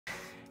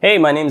Hey,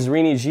 my name is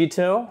Rini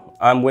Jito.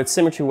 I'm with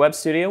Symmetry Web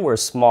Studio. We're a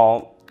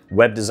small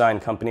web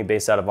design company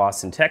based out of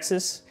Austin,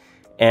 Texas.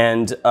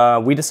 And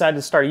we decided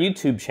to start a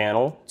YouTube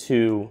channel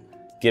to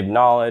give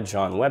knowledge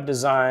on web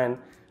design,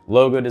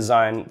 logo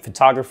design,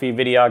 photography,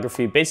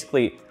 videography,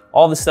 basically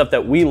all the stuff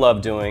that we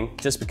love doing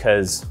just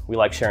because we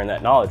like sharing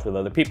that knowledge with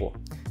other people.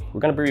 We're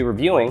gonna be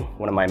reviewing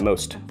one of my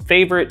most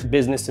favorite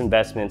business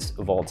investments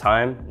of all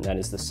time, and that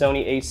is the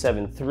Sony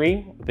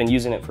A7III. I've been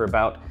using it for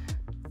about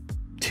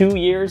 2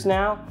 years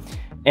now.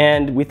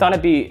 And we thought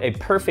it'd be a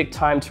perfect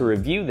time to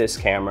review this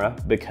camera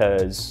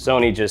because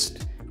Sony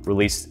just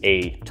released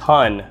a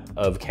ton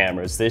of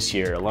cameras this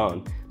year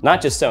alone.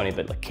 Not just Sony,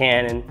 but like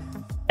Canon,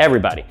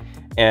 everybody.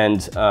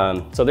 And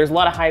so there's a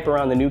lot of hype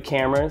around the new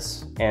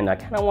cameras, and I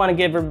kind of want to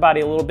give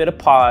everybody a little bit of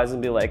pause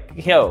and be like,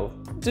 yo,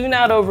 do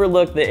not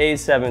overlook the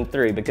A7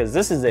 III because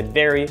this is a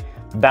very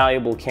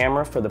valuable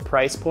camera for the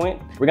price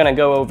point. We're gonna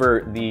go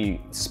over the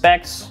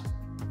specs,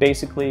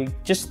 basically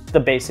just the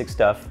basic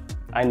stuff.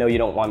 I know you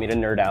don't want me to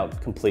nerd out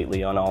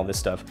completely on all this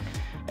stuff.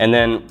 And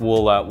then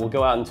we'll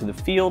go out into the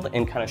field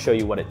and kind of show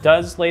you what it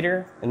does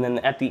later. And then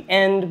at the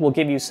end, we'll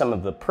give you some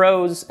of the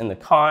pros and the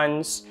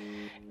cons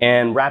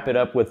and wrap it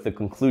up with the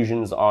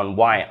conclusions on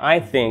why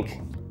I think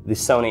the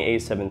Sony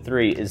A7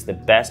 III is the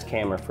best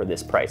camera for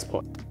this price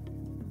point.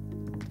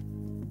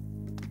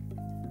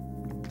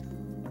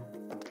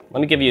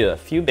 Let me give you a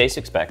few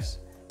basic specs.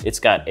 It's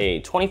got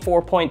a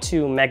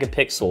 24.2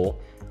 megapixel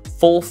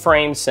full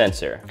frame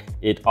sensor.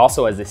 It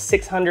also has a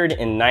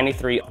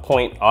 693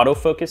 point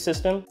autofocus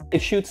system.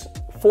 It shoots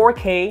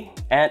 4K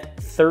at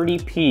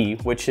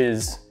 30p, which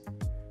is,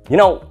 you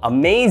know,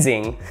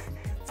 amazing.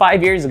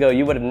 5 years ago,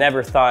 you would have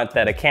never thought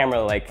that a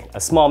camera like a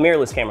small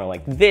mirrorless camera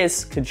like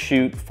this could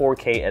shoot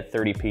 4K at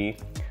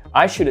 30p.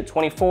 I shoot at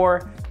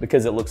 24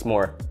 because it looks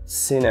more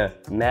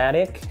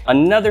cinematic.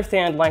 Another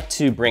thing I'd like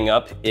to bring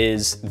up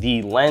is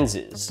the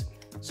lenses.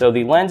 So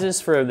the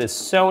lenses for this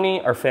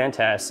Sony are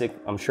fantastic.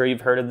 I'm sure you've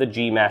heard of the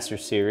G Master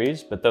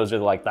series, but those are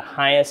like the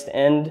highest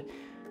end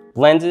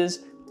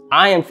lenses.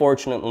 I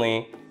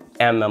unfortunately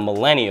am a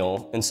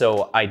millennial, and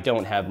so I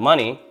don't have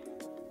money,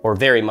 or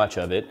very much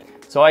of it.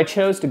 So I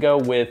chose to go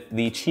with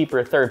the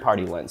cheaper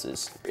third-party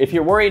lenses. If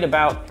you're worried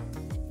about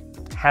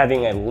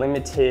having a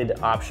limited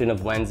option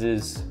of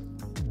lenses,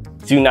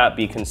 do not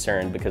be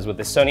concerned because with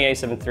the Sony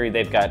A7 III,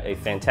 they've got a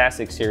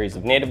fantastic series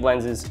of native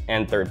lenses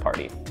and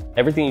third-party.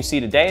 Everything you see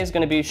today is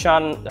going to be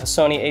shot on a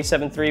Sony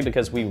A7 III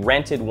because we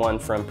rented one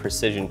from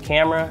Precision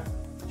Camera.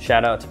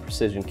 Shout out to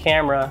Precision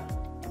Camera.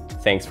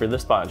 Thanks for the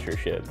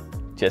sponsorship.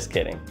 Just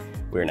kidding.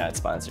 We're not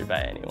sponsored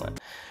by anyone.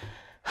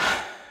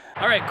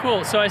 All right,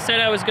 cool. So I said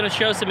I was going to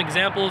show some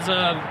examples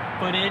of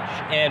footage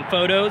and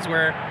photos.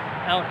 We're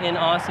out in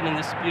Austin in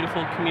this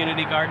beautiful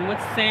community garden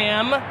with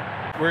Sam.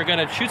 We're going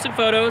to shoot some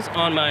photos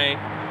on my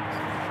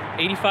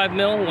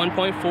 85mm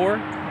 1.4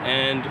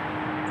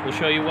 and we'll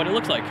show you what it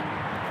looks like.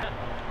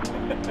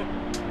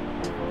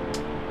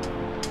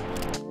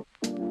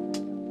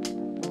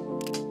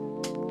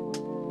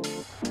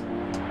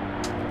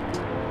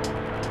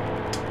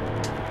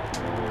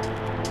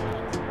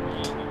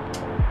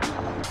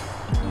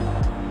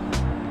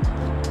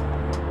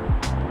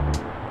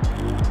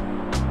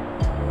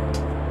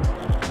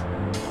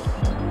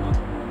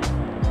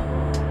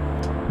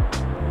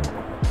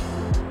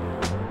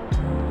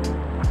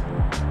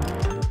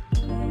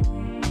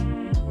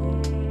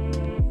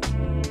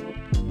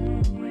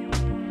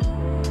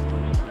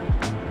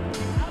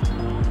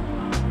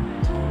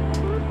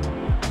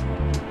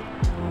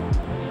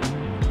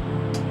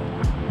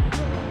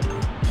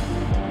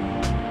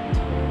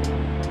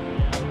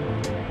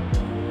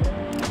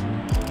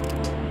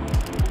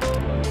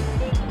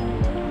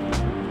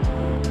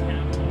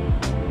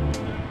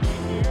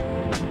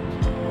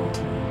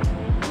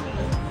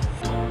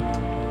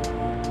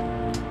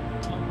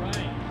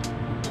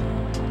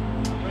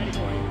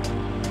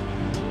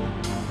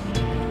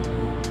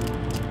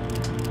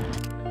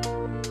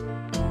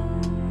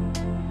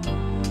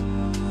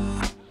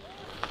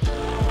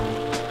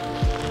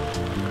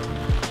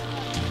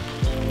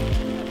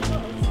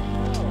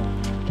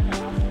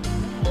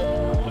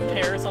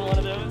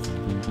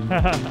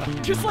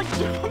 Just like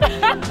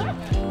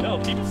No,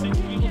 people see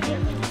people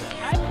can't do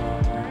that.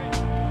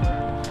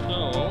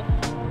 So,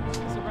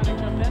 is it running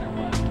jump in or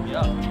what?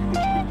 yeah.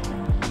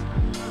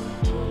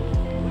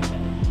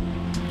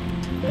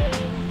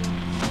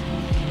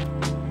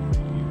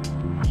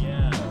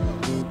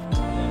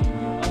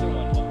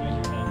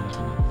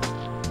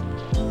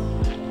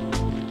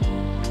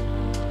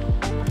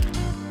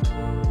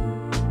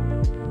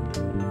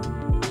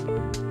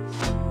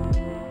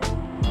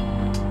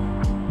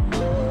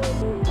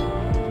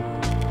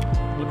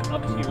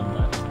 Up to your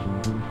left.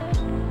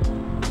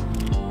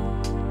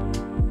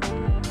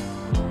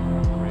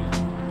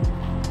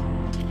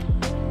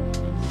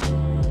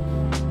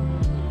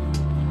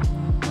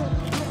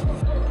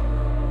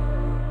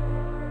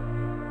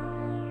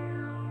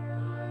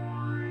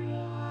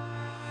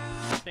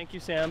 Thank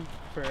you, Sam,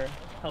 for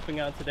helping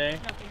out today.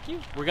 No, thank you.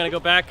 We're gonna go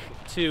back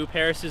to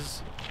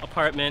Paris's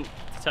apartment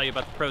to tell you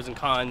about the pros and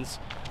cons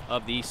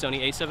of the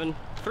Sony A7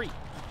 III.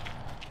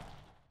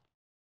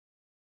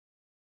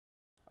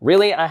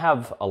 Really, I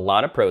have a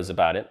lot of pros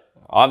about it.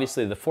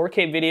 Obviously, the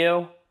 4K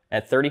video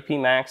at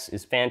 30p max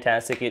is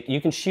fantastic.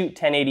 You can shoot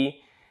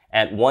 1080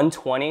 at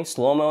 120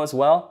 slow-mo as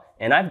well,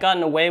 and I've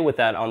gotten away with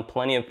that on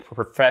plenty of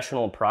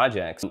professional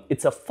projects.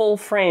 It's a full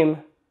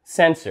frame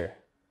sensor.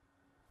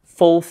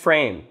 Full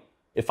frame.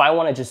 If I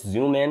want to just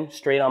zoom in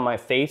straight on my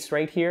face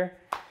right here,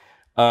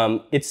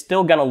 it's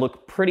still gonna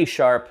look pretty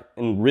sharp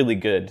and really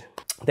good.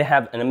 They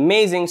have an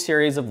amazing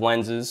series of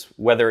lenses,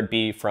 whether it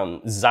be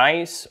from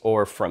Zeiss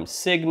or from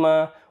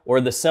Sigma or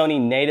the Sony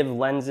native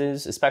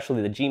lenses,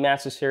 especially the G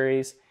Master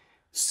series.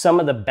 Some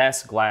of the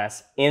best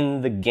glass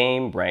in the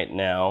game right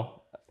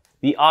now.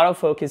 The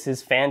autofocus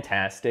is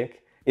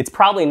fantastic. It's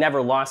probably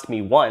never lost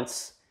me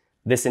once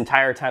this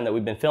entire time that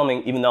we've been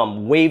filming, even though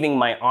I'm waving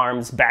my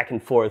arms back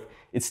and forth,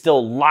 it's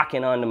still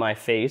locking onto my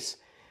face.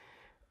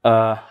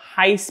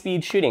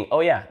 High-speed shooting. Oh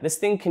yeah, this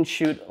thing can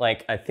shoot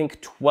like, I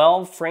think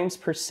 12 frames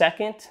per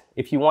second.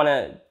 If you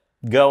wanna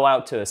go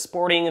out to a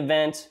sporting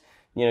event,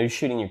 you know, you're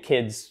shooting your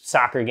kid's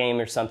soccer game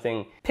or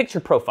something. Picture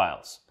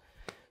profiles.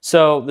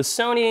 So the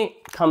Sony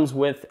comes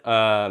with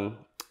an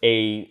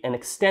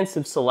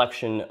extensive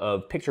selection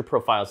of picture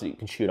profiles that you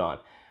can shoot on.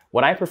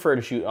 What I prefer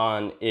to shoot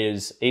on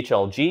is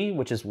HLG,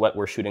 which is what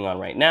we're shooting on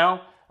right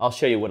now. I'll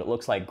show you what it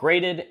looks like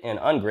graded and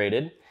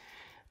ungraded.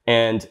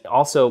 And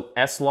also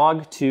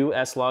S-Log2,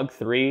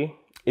 S-Log3.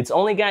 It's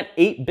only got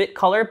 8-bit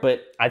color,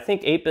 but I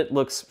think 8-bit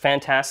looks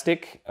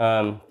fantastic.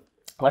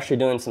 Unless you're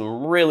doing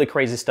some really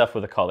crazy stuff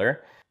with the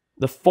color.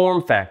 The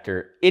form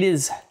factor, it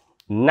is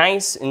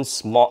nice and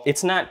small.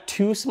 It's not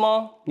too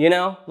small, you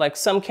know? Like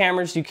some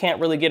cameras, you can't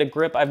really get a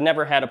grip. I've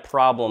never had a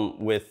problem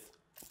with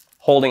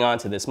holding on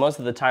to this. Most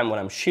of the time when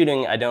I'm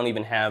shooting, I don't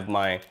even have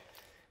my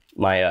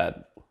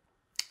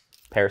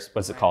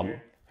what's it called?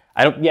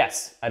 I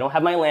don't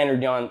have my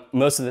lanyard on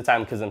most of the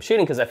time because I'm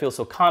shooting, because I feel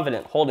so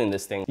confident holding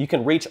this thing. You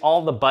can reach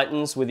all the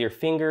buttons with your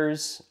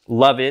fingers.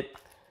 Love it.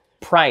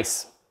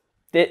 Price.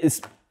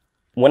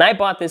 When I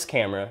bought this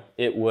camera,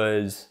 it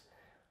was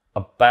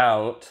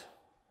about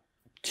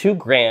 $2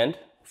 grand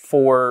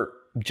for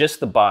just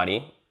the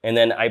body. And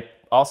then I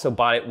also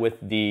bought it with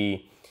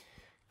the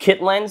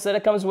kit lens that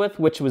it comes with,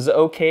 which was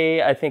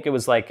okay. I think it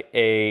was like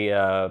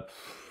a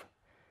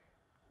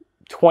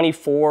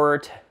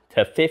 24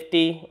 to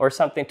 50 or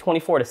something,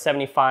 24 to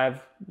 75.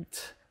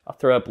 I'll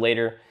throw up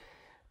later.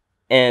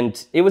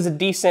 And it was a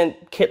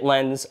decent kit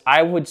lens.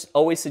 I would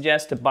always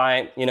suggest to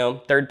buy, you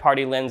know,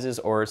 third-party lenses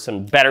or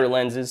some better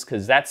lenses,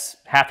 because that's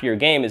half your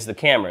game is the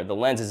camera. The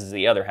lenses is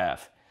the other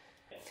half.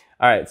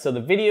 All right, so the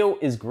video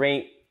is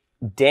great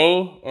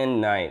day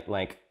and night.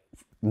 Like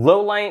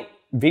low light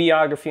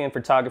videography and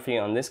photography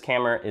on this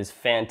camera is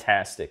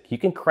fantastic. You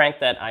can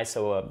crank that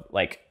ISO up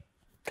like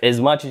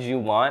as much as you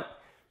want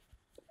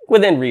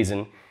within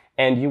reason,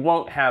 and you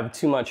won't have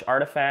too much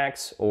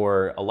artifacts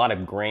or a lot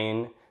of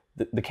grain.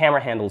 The camera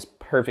handles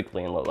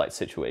perfectly in low light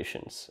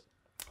situations.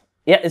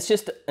 Yeah, it's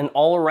just an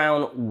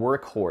all-around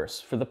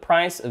workhorse. For the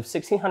price of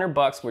 1,600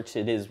 bucks, which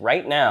it is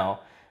right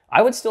now,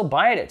 I would still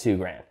buy it at $2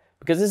 grand,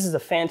 because this is a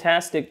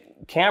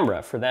fantastic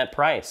camera for that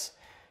price.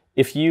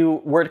 If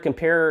you were to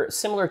compare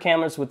similar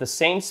cameras with the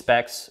same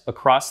specs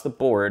across the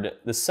board,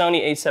 the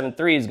Sony A7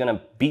 III is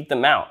gonna beat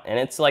them out, and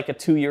it's like a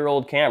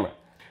 2-year-old camera.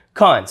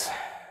 Cons.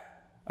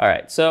 All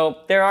right, so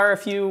there are a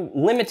few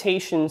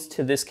limitations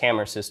to this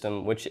camera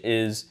system, which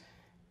is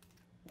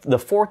the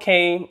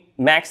 4K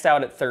maxed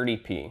out at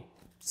 30p.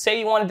 Say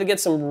you wanted to get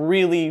some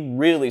really,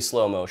 really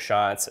slow-mo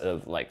shots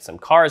of like some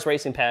cars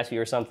racing past you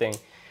or something,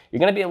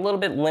 you're gonna be a little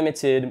bit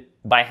limited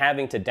by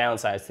having to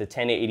downsize to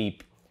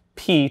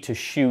 1080p to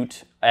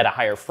shoot at a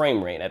higher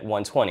frame rate at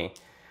 120.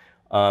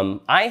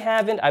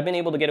 I've been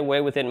able to get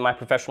away with it in my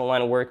professional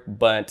line of work,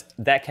 but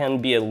that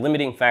can be a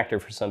limiting factor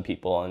for some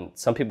people, and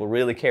some people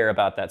really care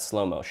about that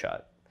slow-mo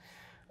shot.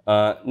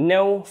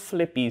 No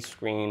flippy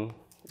screen.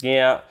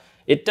 Yeah,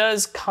 it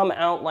does come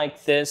out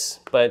like this,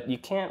 but you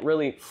can't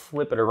really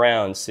flip it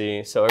around,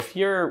 see? So if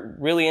you're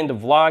really into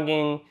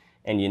vlogging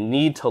and you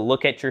need to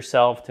look at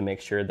yourself to make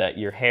sure that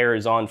your hair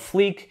is on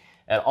fleek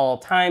at all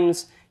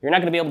times, you're not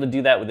gonna be able to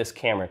do that with this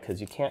camera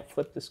because you can't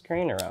flip the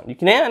screen around. You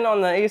can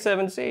on the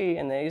A7C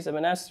and the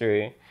A7S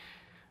III.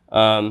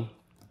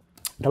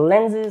 The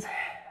lenses,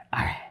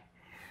 all right.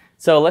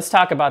 So let's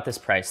talk about this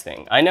price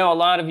thing. I know a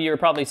lot of you are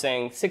probably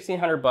saying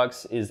 1,600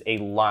 bucks is a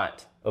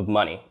lot of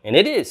money, and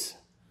it is,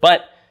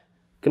 but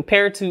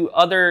compared to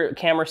other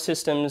camera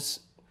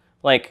systems,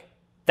 like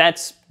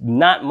that's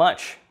not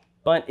much,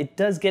 but it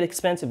does get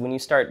expensive when you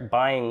start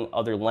buying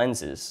other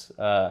lenses.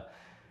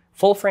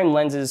 Full frame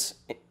lenses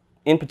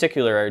in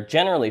particular are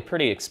generally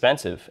pretty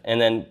expensive. And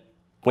then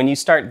when you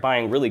start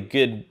buying really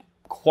good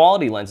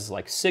quality lenses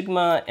like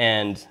Sigma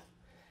and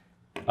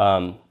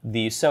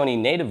the Sony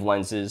native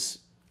lenses,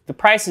 the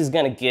price is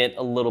gonna get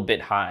a little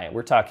bit high.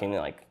 We're talking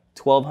like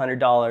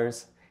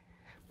 $1,200.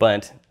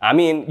 But I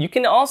mean, you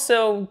can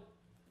also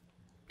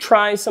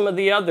try some of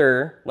the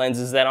other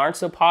lenses that aren't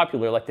so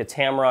popular, like the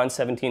Tamron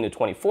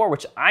 17-24,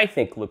 which I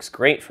think looks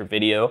great for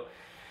video.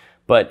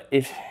 But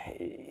if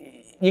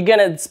you're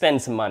gonna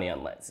spend some money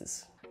on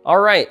lenses. All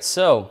right,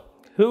 so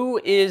who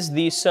is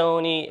the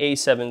Sony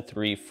A7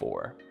 III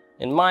for?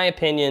 In my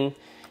opinion,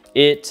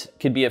 it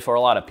could be for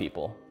a lot of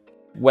people.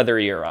 Whether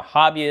you're a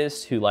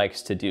hobbyist who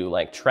likes to do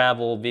like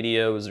travel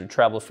videos or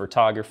travel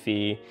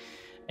photography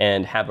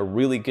and have a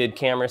really good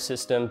camera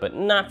system, but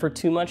not for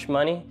too much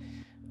money,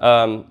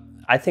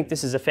 I think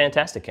this is a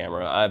fantastic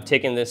camera. I've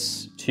taken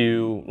this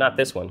to, not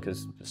this one,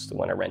 because this is the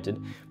one I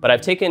rented, but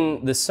I've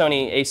taken the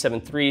Sony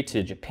A7 III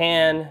to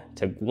Japan,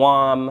 to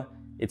Guam.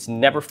 It's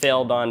never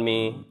failed on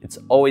me. It's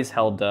always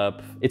held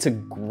up. It's a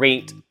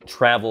great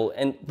travel,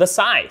 and the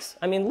size,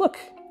 I mean, look,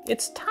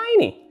 it's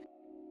tiny.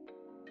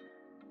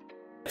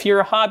 If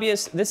you're a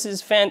hobbyist, this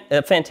is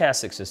a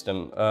fantastic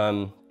system.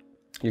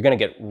 You're gonna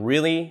get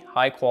really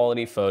high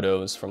quality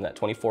photos from that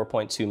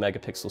 24.2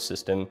 megapixel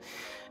system.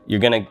 You're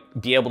gonna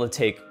be able to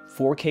take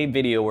 4K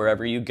video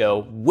wherever you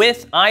go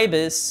with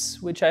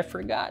IBIS, which I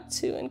forgot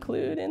to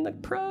include in the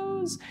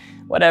pros,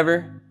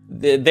 whatever.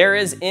 There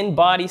is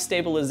in-body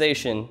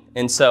stabilization,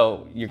 and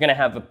so you're gonna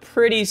have a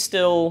pretty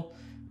still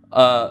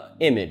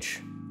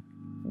image.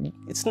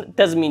 It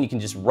doesn't mean you can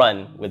just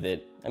run with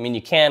it. I mean,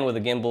 you can with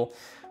a gimbal,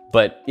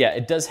 but yeah,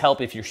 it does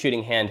help if you're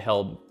shooting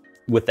handheld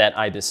with that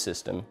IBIS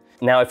system.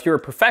 Now, if you're a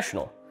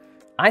professional,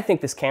 I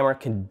think this camera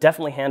can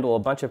definitely handle a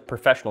bunch of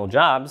professional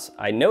jobs.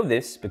 I know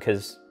this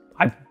because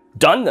I've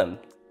done them.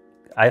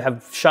 I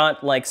have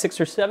shot like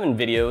 6 or 7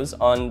 videos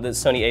on the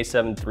Sony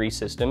A7 III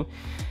system,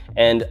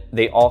 and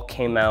they all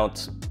came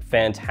out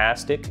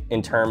fantastic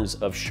in terms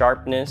of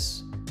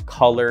sharpness,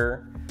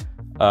 color,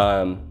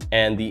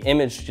 and the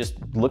image just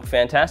looked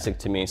fantastic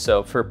to me.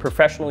 So for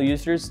professional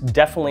users,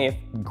 definitely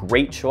a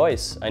great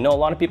choice. I know a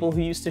lot of people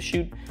who used to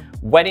shoot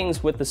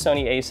weddings with the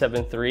Sony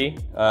A7 III,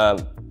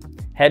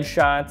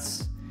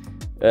 headshots,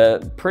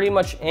 pretty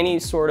much any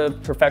sort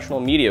of professional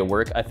media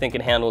work. I think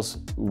it handles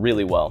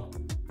really well.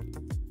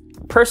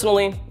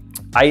 Personally,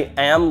 I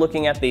am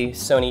looking at the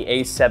Sony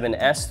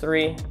A7S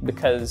III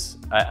because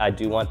I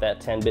do want that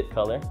 10-bit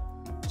color.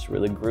 It's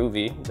really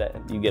groovy that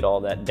you get all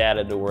that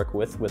data to work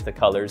with the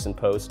colors in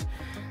post.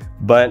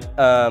 But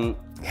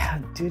yeah,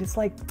 dude, it's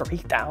like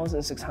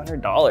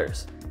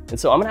 $3,600. And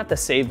so I'm gonna have to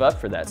save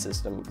up for that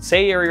system.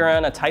 Say you're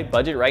on a tight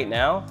budget right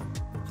now,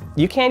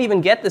 you can't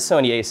even get the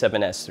Sony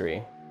A7S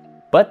III.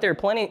 But there are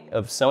plenty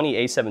of Sony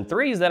A7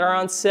 IIIs that are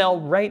on sale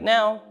right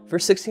now for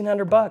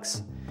 1,600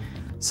 bucks.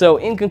 So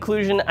in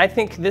conclusion, I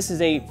think this is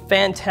a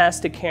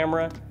fantastic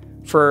camera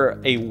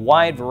for a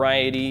wide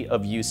variety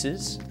of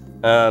uses.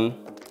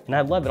 And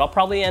I love it. I'll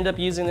probably end up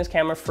using this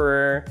camera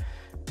for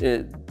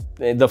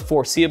the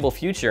foreseeable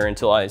future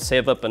until I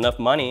save up enough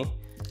money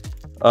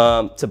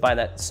to buy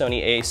that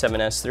Sony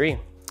A7S III.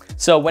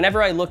 So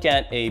whenever I look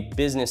at a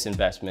business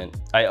investment,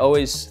 I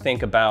always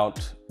think about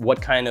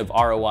what kind of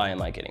ROI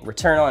am I getting?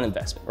 Return on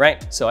investment,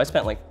 right? So I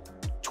spent like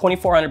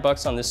 2,400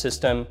 bucks on this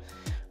system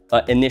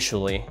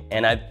initially,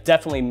 and I've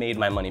definitely made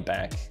my money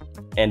back.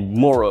 And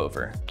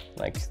moreover,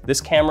 like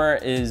this camera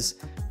is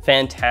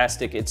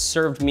fantastic. It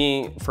served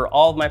me for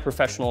all of my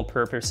professional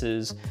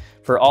purposes,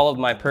 for all of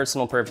my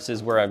personal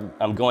purposes where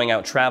I'm going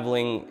out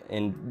traveling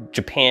in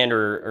Japan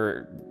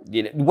or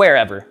you know,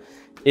 wherever.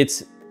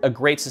 It's a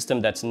great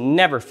system that's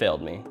never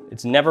failed me.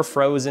 It's never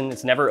frozen,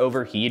 it's never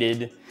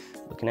overheated.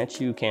 Looking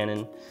at you,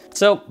 Canon.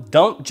 So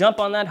don't jump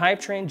on that hype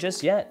train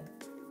just yet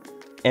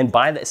and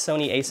buy the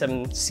Sony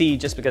A7C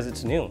just because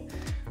it's new.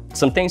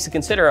 Some things to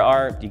consider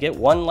are you get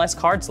one less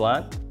card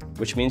slot,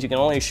 which means you can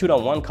only shoot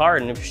on one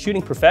card, and if you're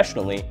shooting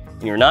professionally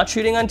and you're not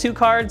shooting on 2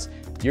 cards,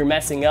 you're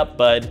messing up,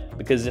 bud,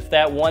 because if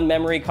that one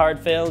memory card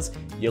fails,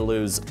 you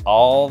lose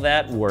all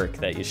that work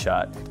that you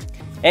shot.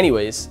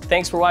 Anyways,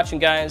 thanks for watching,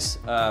 guys.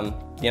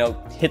 You know,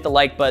 hit the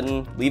like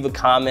button, leave a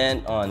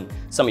comment on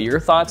some of your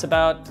thoughts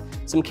about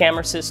some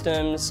camera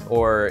systems,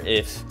 or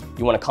if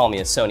you want to call me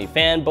a Sony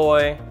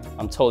fanboy,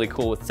 I'm totally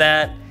cool with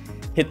that.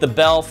 Hit the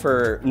bell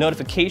for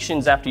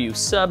notifications after you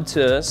sub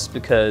to us,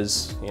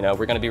 because you know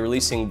we're going to be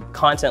releasing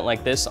content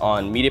like this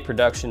on media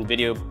production,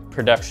 video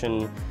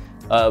production,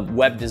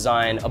 web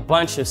design, a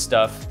bunch of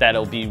stuff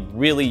that'll be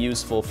really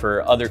useful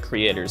for other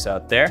creators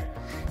out there.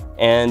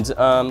 And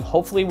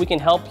hopefully we can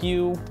help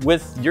you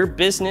with your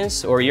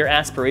business or your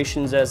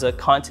aspirations as a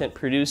content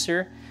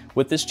producer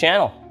with this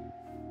channel.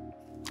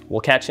 We'll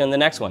catch you on the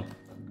next one.